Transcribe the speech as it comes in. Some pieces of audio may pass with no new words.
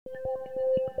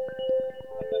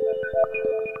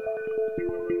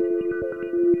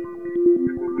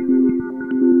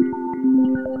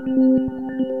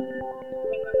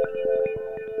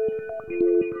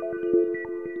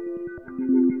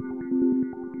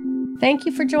Thank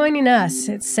you for joining us.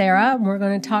 It's Sarah, and we're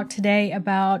going to talk today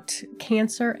about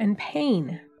cancer and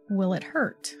pain. Will it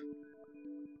hurt?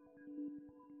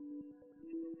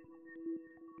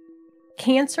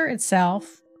 Cancer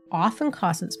itself often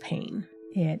causes pain.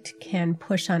 It can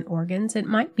push on organs. It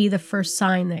might be the first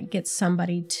sign that gets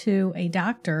somebody to a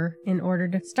doctor in order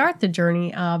to start the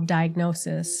journey of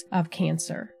diagnosis of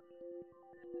cancer.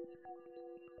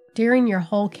 During your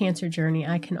whole cancer journey,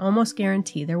 I can almost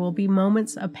guarantee there will be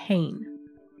moments of pain.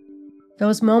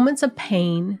 Those moments of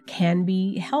pain can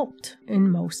be helped in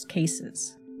most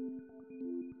cases.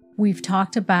 We've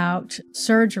talked about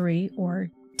surgery or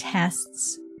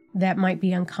tests that might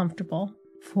be uncomfortable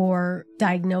for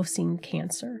diagnosing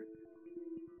cancer.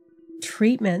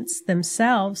 Treatments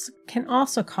themselves can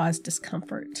also cause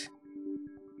discomfort.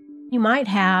 You might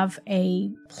have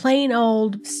a plain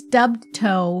old stubbed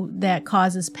toe that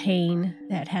causes pain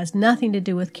that has nothing to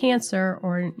do with cancer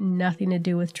or nothing to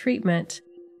do with treatment,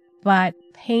 but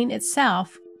pain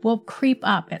itself will creep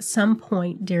up at some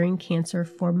point during cancer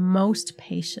for most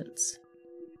patients.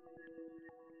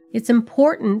 It's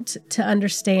important to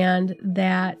understand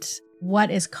that what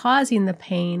is causing the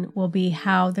pain will be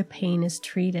how the pain is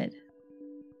treated.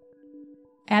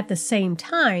 At the same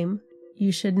time,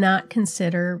 you should not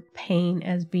consider pain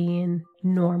as being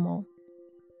normal.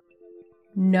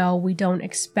 No, we don't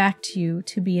expect you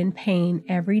to be in pain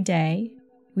every day.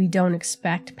 We don't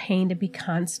expect pain to be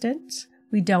constant.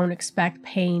 We don't expect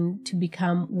pain to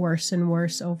become worse and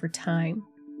worse over time.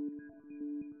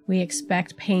 We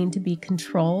expect pain to be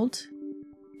controlled,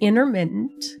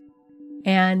 intermittent,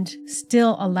 and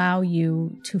still allow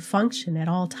you to function at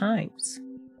all times.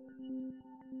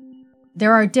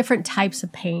 There are different types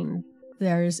of pain.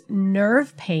 There's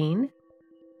nerve pain.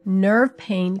 Nerve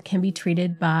pain can be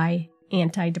treated by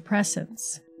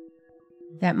antidepressants.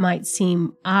 That might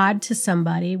seem odd to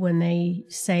somebody when they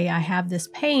say, I have this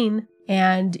pain,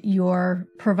 and your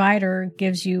provider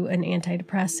gives you an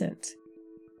antidepressant.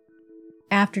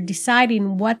 After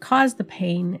deciding what caused the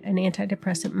pain, an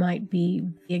antidepressant might be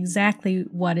exactly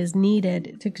what is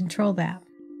needed to control that.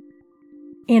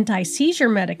 Anti-seizure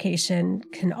medication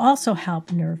can also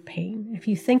help nerve pain. If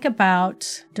you think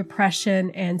about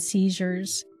depression and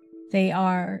seizures, they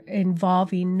are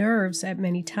involving nerves at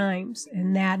many times,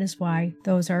 and that is why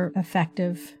those are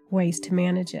effective ways to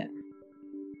manage it.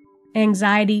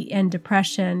 Anxiety and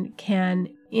depression can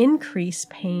increase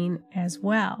pain as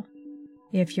well.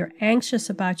 If you're anxious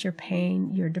about your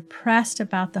pain, you're depressed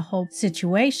about the whole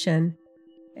situation,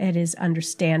 it is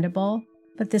understandable,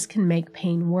 but this can make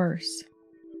pain worse.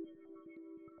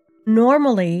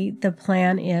 Normally, the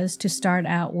plan is to start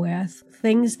out with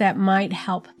things that might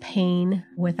help pain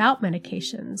without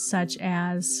medications, such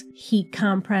as heat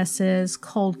compresses,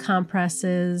 cold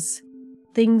compresses,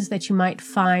 things that you might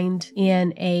find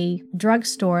in a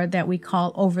drugstore that we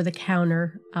call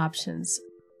over-the-counter options,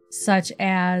 such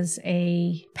as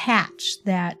a patch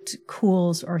that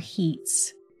cools or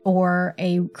heats, or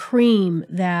a cream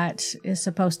that is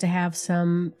supposed to have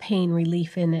some pain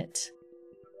relief in it.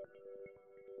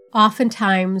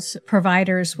 Oftentimes,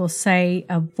 providers will say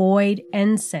avoid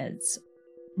NSAIDs,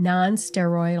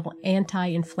 non-steroidal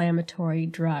anti-inflammatory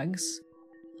drugs,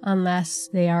 unless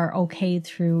they are okayed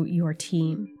through your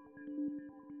team.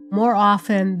 More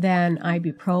often than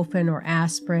ibuprofen or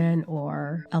aspirin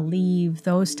or Aleve,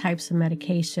 those types of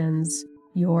medications,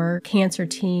 your cancer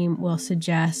team will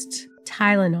suggest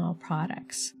Tylenol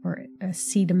products or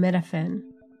acetaminophen.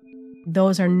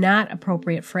 Those are not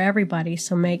appropriate for everybody,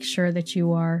 so make sure that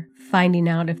you are finding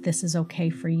out if this is okay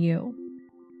for you.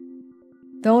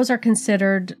 Those are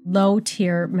considered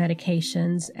low-tier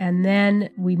medications, and then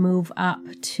we move up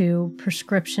to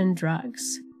prescription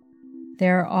drugs.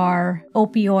 There are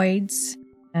opioids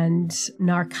and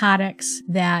narcotics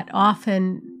that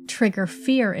often trigger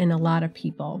fear in a lot of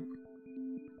people.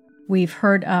 We've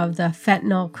heard of the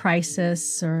fentanyl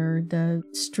crisis or the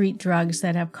street drugs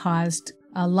that have caused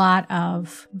a lot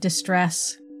of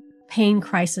distress, pain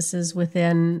crises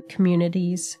within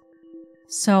communities.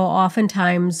 So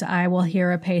oftentimes I will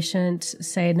hear a patient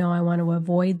say, no, I want to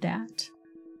avoid that.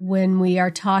 When we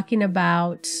are talking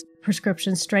about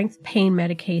prescription strength pain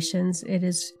medications, it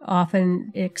is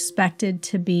often expected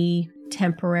to be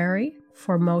temporary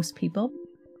for most people,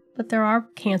 but there are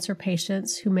cancer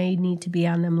patients who may need to be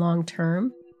on them long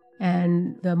term,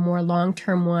 and the more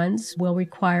long-term ones will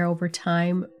require over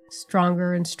time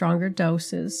stronger and stronger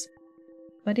doses.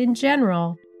 But in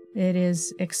general, it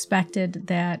is expected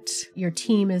that your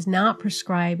team is not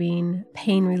prescribing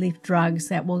pain relief drugs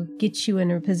that will get you in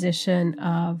a position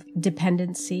of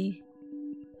dependency.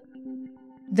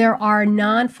 There are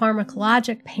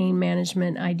non-pharmacologic pain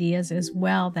management ideas as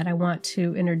well that I want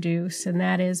to introduce, and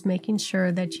that is making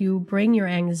sure that you bring your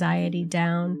anxiety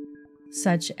down,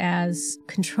 such as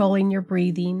controlling your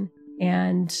breathing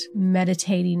and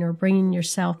meditating or bringing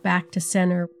yourself back to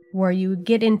center, where you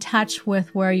get in touch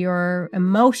with where your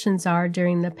emotions are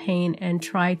during the pain and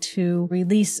try to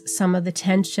release some of the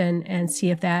tension and see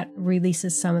if that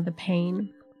releases some of the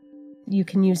pain. You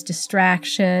can use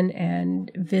distraction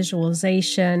and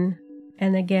visualization,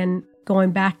 and again,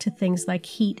 going back to things like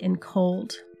heat and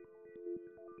cold.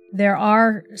 There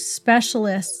are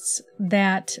specialists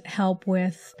that help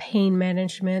with pain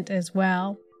management as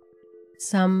well.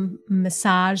 Some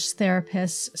massage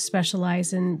therapists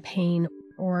specialize in pain,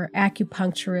 or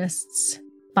acupuncturists,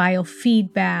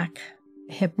 biofeedback,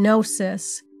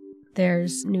 hypnosis.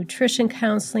 There's nutrition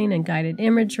counseling and guided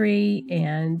imagery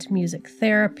and music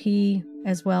therapy,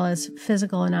 as well as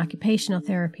physical and occupational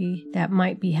therapy that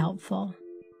might be helpful.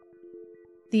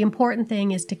 The important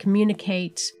thing is to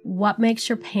communicate what makes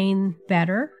your pain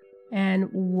better and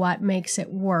what makes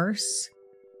it worse.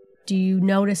 Do you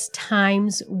notice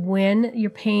times when your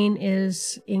pain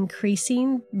is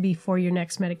increasing before your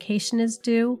next medication is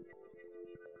due?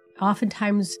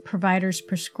 Oftentimes, providers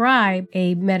prescribe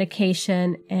a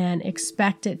medication and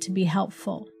expect it to be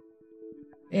helpful.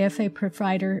 If a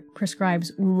provider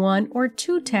prescribes 1 or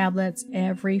 2 tablets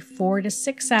every 4 to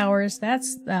 6 hours,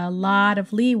 that's a lot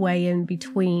of leeway in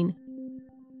between.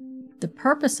 The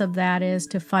purpose of that is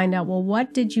to find out, well,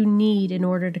 what did you need in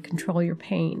order to control your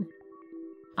pain?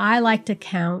 I like to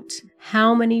count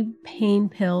how many pain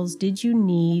pills did you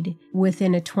need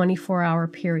within a 24-hour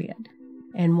period,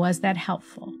 and was that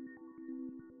helpful?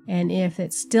 And if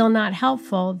it's still not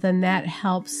helpful, then that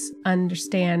helps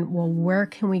understand, well, where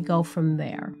can we go from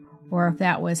there? Or if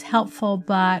that was helpful,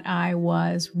 but I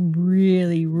was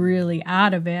really, really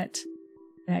out of it,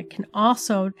 that can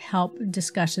also help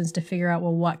discussions to figure out,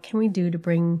 well, what can we do to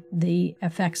bring the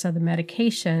effects of the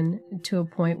medication to a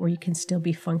point where you can still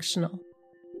be functional?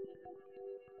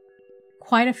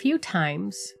 Quite a few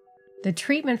times, the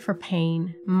treatment for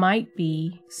pain might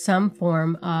be some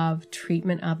form of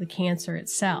treatment of the cancer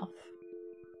itself.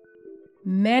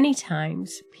 Many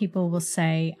times, people will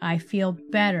say, I feel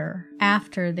better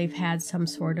after they've had some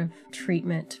sort of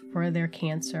treatment for their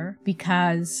cancer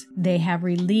because they have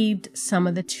relieved some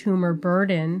of the tumor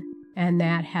burden, and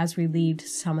that has relieved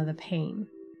some of the pain.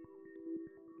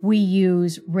 We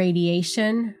use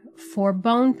radiation for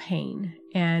bone pain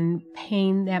and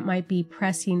pain that might be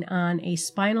pressing on a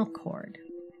spinal cord.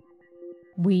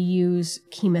 We use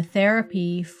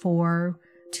chemotherapy for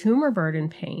tumor burden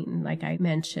pain, like I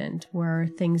mentioned, where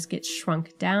things get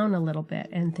shrunk down a little bit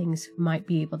and things might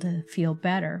be able to feel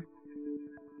better.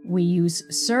 We use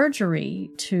surgery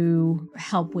to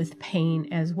help with pain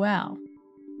as well.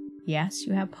 Yes,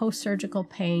 you have post-surgical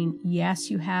pain. Yes,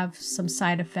 you have some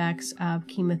side effects of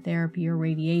chemotherapy or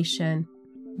radiation,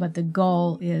 but the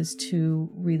goal is to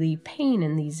relieve pain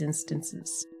in these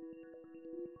instances.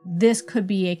 This could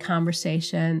be a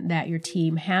conversation that your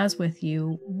team has with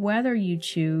you, whether you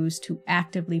choose to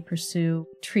actively pursue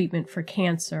treatment for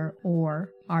cancer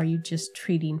or are you just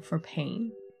treating for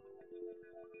pain.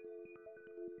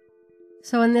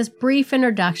 So in this brief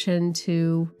introduction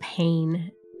to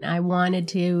pain, I wanted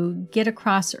to get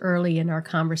across early in our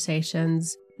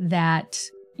conversations that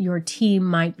your team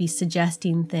might be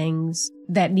suggesting things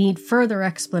that need further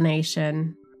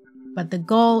explanation, but the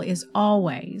goal is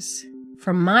always,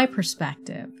 from my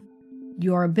perspective,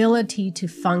 your ability to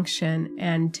function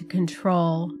and to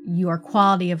control your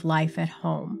quality of life at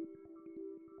home.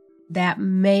 That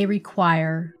may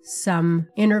require some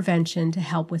intervention to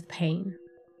help with pain.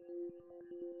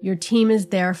 Your team is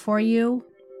there for you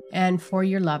and for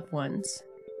your loved ones.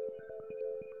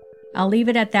 I'll leave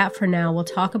it at that for now. We'll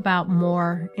talk about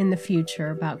more in the future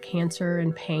about cancer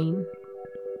and pain.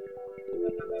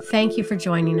 Thank you for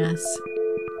joining us.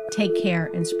 Take care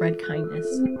and spread kindness.